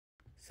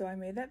So I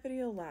made that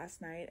video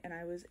last night and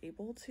I was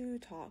able to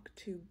talk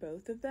to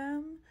both of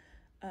them,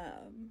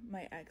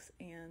 my ex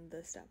and the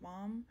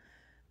stepmom,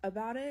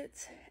 about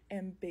it.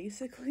 And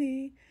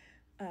basically,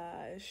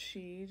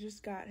 she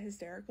just got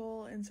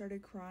hysterical and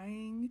started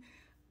crying.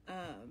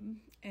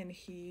 And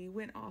he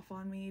went off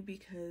on me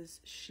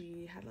because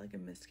she had like a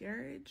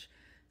miscarriage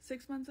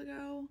 6 months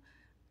ago.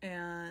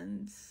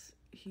 And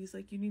he's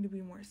like, you need to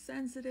be more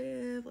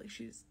sensitive. Like,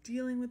 she's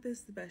dealing with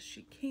this the best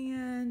she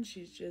can.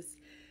 She's just,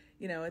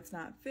 it's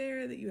not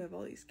fair that you have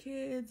all these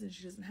kids and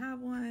she doesn't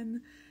have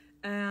one.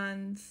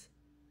 And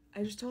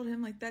I just told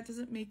him, like, that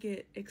doesn't make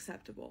it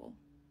acceptable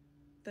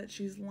that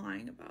she's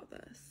lying about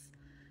this.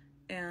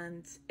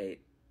 And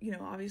it,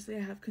 obviously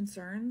I have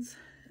concerns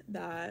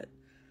that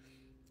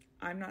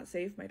I'm not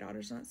safe. My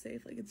daughter's not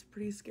safe. Like, it's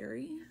pretty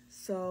scary.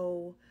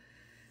 So,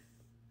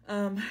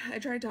 I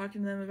tried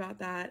talking to them about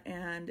that,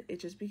 and it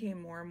just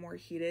became more and more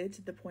heated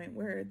to the point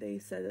where they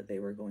said that they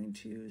were going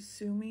to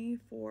sue me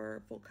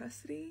for full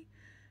custody.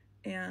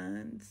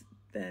 And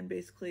then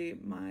basically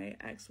my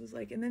ex was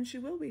like, and then she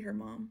will be her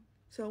mom,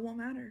 so it won't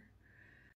matter.